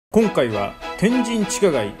今回は天神地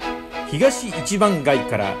下街東1番街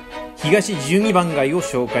から東12番街を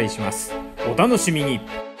紹介します。お楽しみに。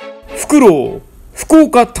フクロウ福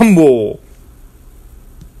岡探訪。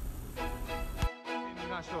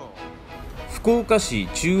福岡市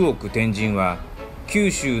中央区天神は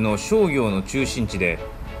九州の商業の中心地で、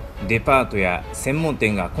デパートや専門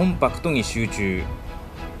店がコンパクトに集中。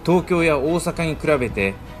東京や大阪に比べ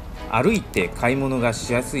て歩いて買い物が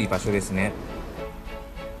しやすい場所ですね。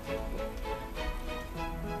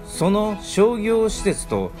その商業施設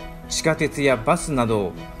と地下鉄やバスなど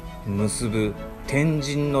を結ぶ天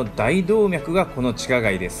神の大動脈がこの地下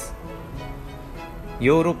街です。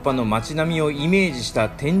ヨーロッパの街並みをイメージした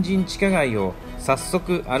天神地下街を早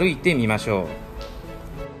速歩いてみましょう。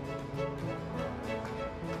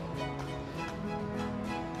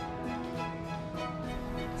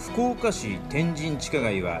福岡市天神地下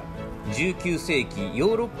街は19世紀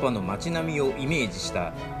ヨーロッパの街並みをイメージし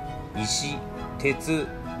た石、鉄、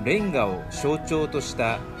レンガを象徴とし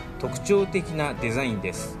た特徴的なデザイン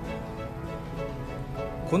です。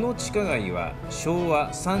この地下街は昭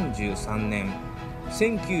和33年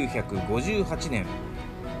1958年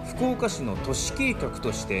福岡市の都市計画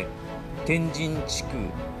として天神地区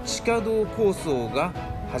地下道構想が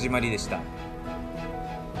始まりでした。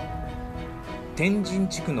天神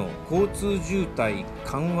地区の交通渋滞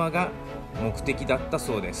緩和が目的だった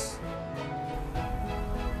そうです。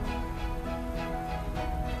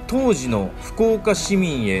当時の福岡市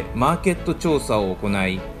民へマーケット調査を行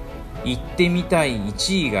い、行ってみたい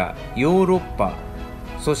1位がヨーロッパ、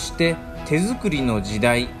そして手作りの時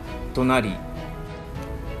代となり、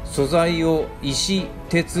素材を石、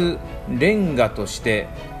鉄、レンガとして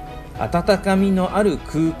温かみのある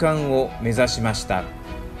空間を目指しました。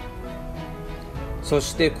そ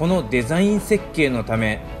してこのデザイン設計のた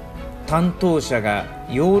め、担当者が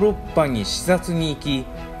ヨーロッパに視察に行き、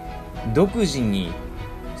独自に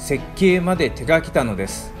設計まで手掛けたので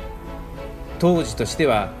す。当時として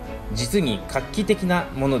は実に画期的な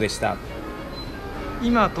ものでした。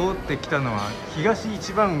今通ってきたのは東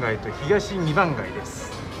1番街と東2番街で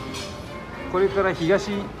す。これから東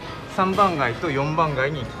3番街と4番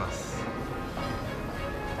街に行きます。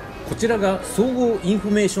こちらが総合インフ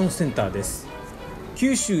ォメーションセンターです。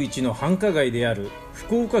九州一の繁華街である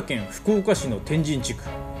福岡県福岡市の天神地区、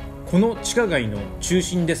この地下街の中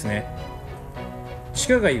心ですね。地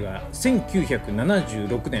下街は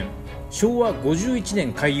1976年昭和51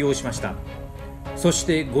年開業しました。そし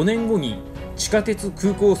て5年後に地下鉄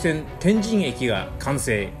空港線天神駅が完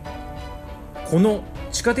成。この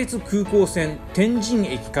地下鉄空港線天神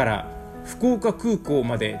駅から福岡空港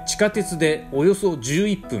まで地下鉄でおよそ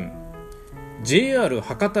11分、 JR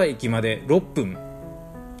博多駅まで6分。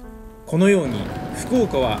このように福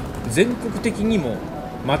岡は全国的にも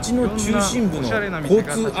街の中心部の交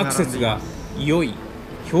通アクセスが良い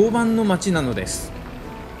評判の街なのです。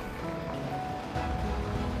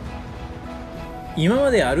今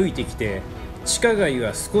まで歩いてきて地下街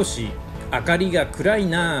は少し明かりが暗い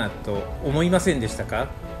なぁと思いませんでしたか？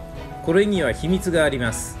これには秘密があり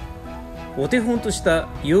ます。お手本とした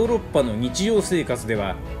ヨーロッパの日常生活で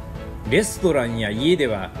は、レストランや家で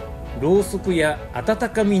はろうそくや温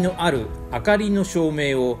かみのある明かりの照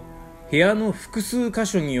明を部屋の複数箇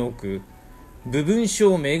所に置く部分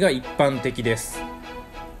照明が一般的です。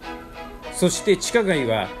そして地下街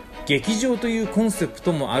は劇場というコンセプ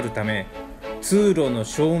トもあるため、通路の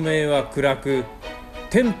照明は暗く、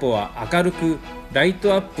店舗は明るくライ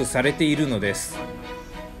トアップされているのです。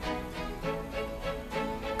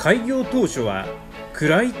開業当初は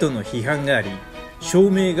暗いとの批判があり、照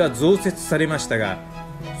明が増設されましたが、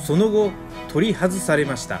その後取り外され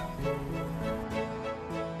ました。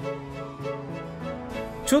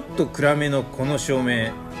ちょっと暗めのこの照明、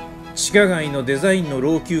地下街のデザインの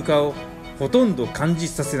老朽化をほとんど感じ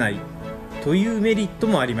させないというメリット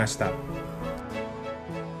もありました。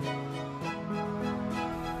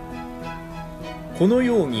この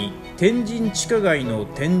ように天神地下街の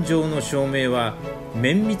天井の照明は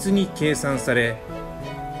綿密に計算され、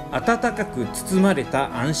暖かく包まれ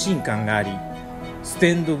た安心感があり、ス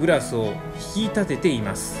テンドグラスを引き立ててい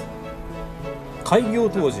ます。開業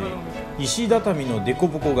当時、石畳の凸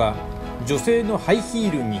凹が女性のハイヒ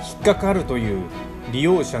ールに引っかかるという利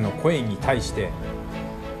用者の声に対して、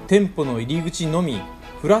店舗の入り口のみ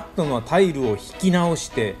フラットなタイルを引き直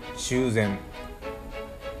して修繕、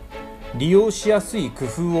利用しやすい工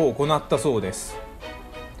夫を行ったそうです。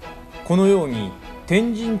このように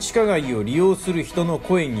天神地下街を利用する人の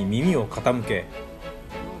声に耳を傾け、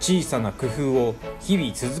小さな工夫を日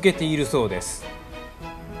々続けているそうです。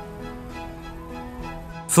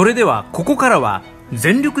それではここからは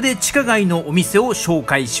全力で地下街のお店を紹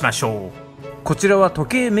介しましょう。こちらは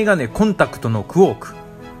時計メガネコンタクトのクォーク、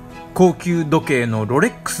高級時計のロレ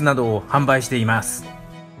ックスなどを販売しています。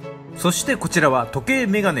そしてこちらは時計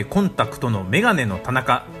メガネコンタクトのメガネの田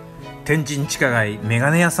中。天神地下街メガ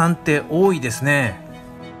ネ屋さんって多いですね。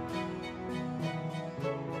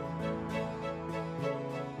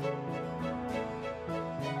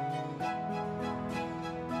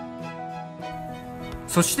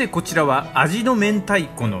そしてこちらは味の明太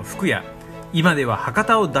子の福屋。今では博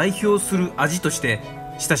多を代表する味として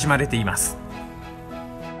親しまれています。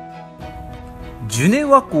ジュネ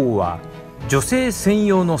和光は女性専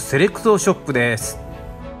用のセレクトショップです。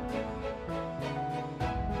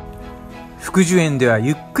福寿園では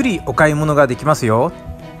ゆっくりお買い物ができますよ。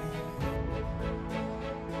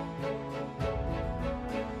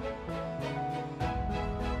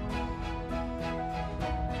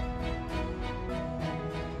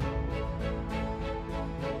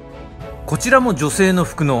こちらも女性の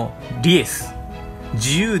服のリエス。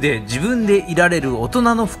自由で自分でいられる大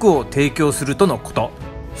人の服を提供するとのこと。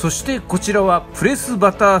そしてこちらはプレス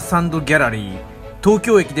バターサンドギャラリー。東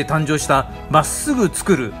京駅で誕生したまっすぐ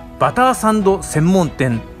作るバターサンド専門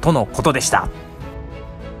店とのことでした。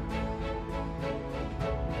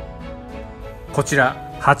こちら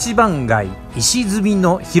8番街石積み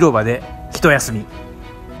の広場で一休み。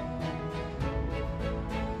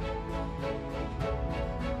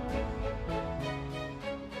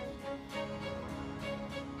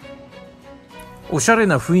おしゃれ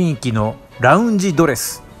な雰囲気のラウンジドレ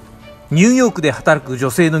ス。ニューヨークで働く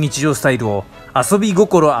女性の日常スタイルを遊び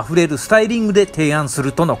心あふれるスタイリングで提案す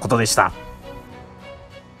るとのことでした。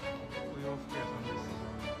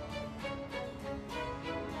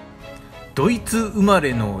ドイツ生ま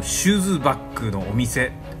れのシューズバッグのお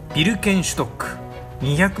店ビルケンシュトック。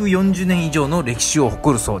240年以上の歴史を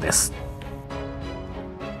誇るそうです。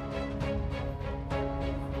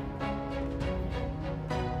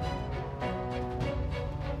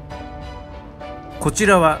こち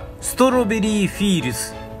らはストロベリーフィール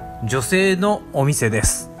ズ。女性のお店で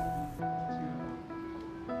す。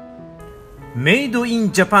メイドイ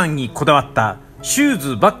ンジャパンにこだわったシュー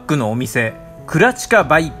ズバッグのお店クラチカ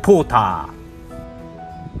バイポータ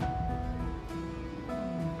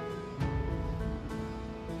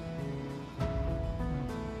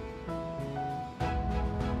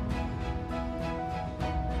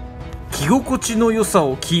ー。着心地の良さ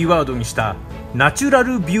をキーワードにしたナチュラ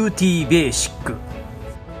ルビューティーベーシック。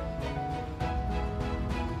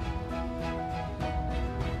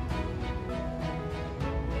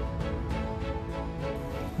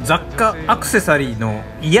雑貨アクセサリーの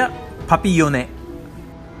イヤパピヨネ。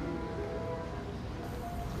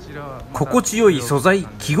心地よい素材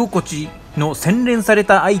着心地の洗練され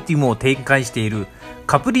たアイテムを展開している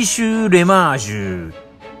カプリシュレマージュ。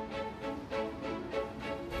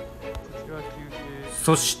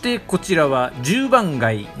そしてこちらは10番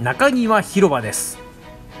街中庭広場です。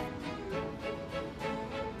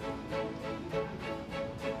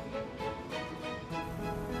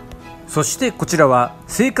そしてこちらは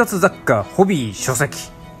生活雑貨ホビー書籍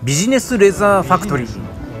ビジネスレザーファクトリー。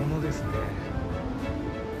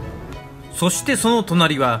そしてその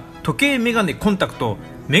隣は時計メガネコンタクト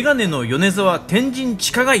メガネの米沢天神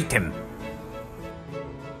地下街店。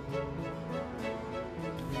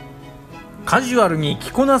カジュアルに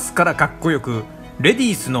着こなすからかっこよくレデ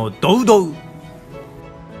ィースのドウドウ。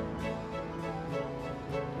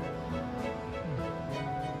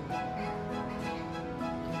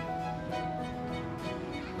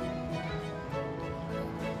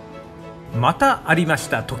またありまし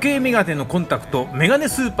た時計メガネのコンタクトメガネ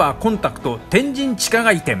スーパーコンタクト天神地下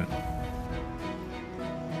街店。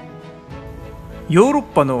ヨーロッ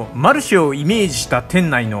パのマルシェをイメージした店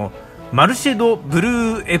内のマルシェドブル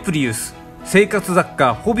ーエプリウス生活雑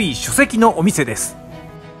貨ホビー書籍のお店です。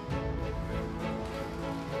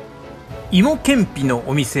芋けんぴの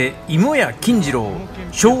お店芋屋金次郎。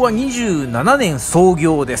昭和27年創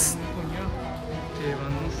業です。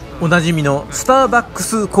おなじみのスターバック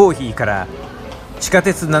スコーヒーから地下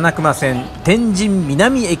鉄七隈線天神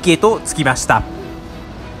南駅へと着きました。あっ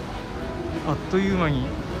という間に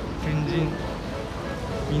天神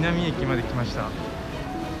南駅まで来ました。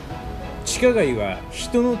地下街は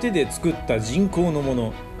人の手で作った人工のも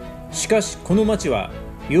の。しかしこの街は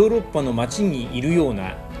ヨーロッパの街にいるよう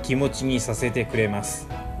な気持ちにさせてくれます。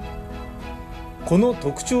この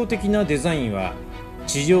特徴的なデザインは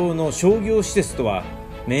地上の商業施設とは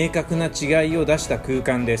明確な違いを出した空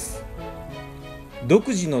間です。独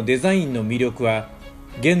自のデザインの魅力は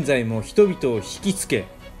現在も人々を引きつけ、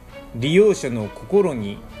利用者の心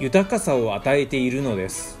に豊かさを与えているので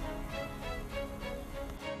す。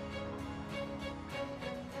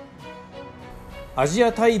アジ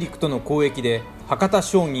ア大陸との交易で博多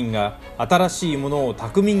商人が新しいものを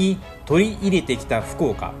巧みに取り入れてきた福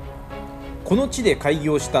岡。この地で開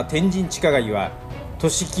業した天神地下街は、都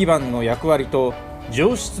市基盤の役割と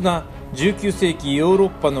上質な19世紀ヨーロッ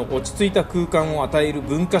パの落ち着いた空間を与える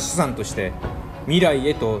文化資産として未来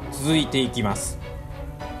へと続いていきます。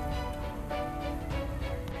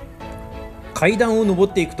階段を上っ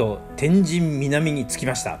ていくと天神南に着き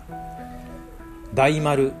ました。大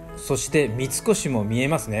丸、そして三越も見え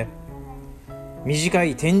ますね。短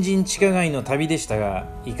い天神地下街の旅でしたが、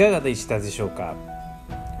いかがでしたでしょうか。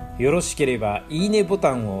よろしければいいねボ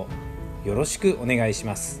タンをよろしくお願いし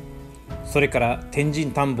ます。それから天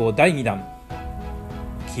神探訪第2弾、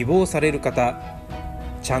希望される方、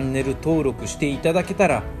チャンネル登録していただけた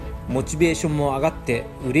らモチベーションも上がって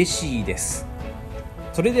嬉しいです。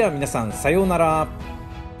それでは皆さん、さようなら。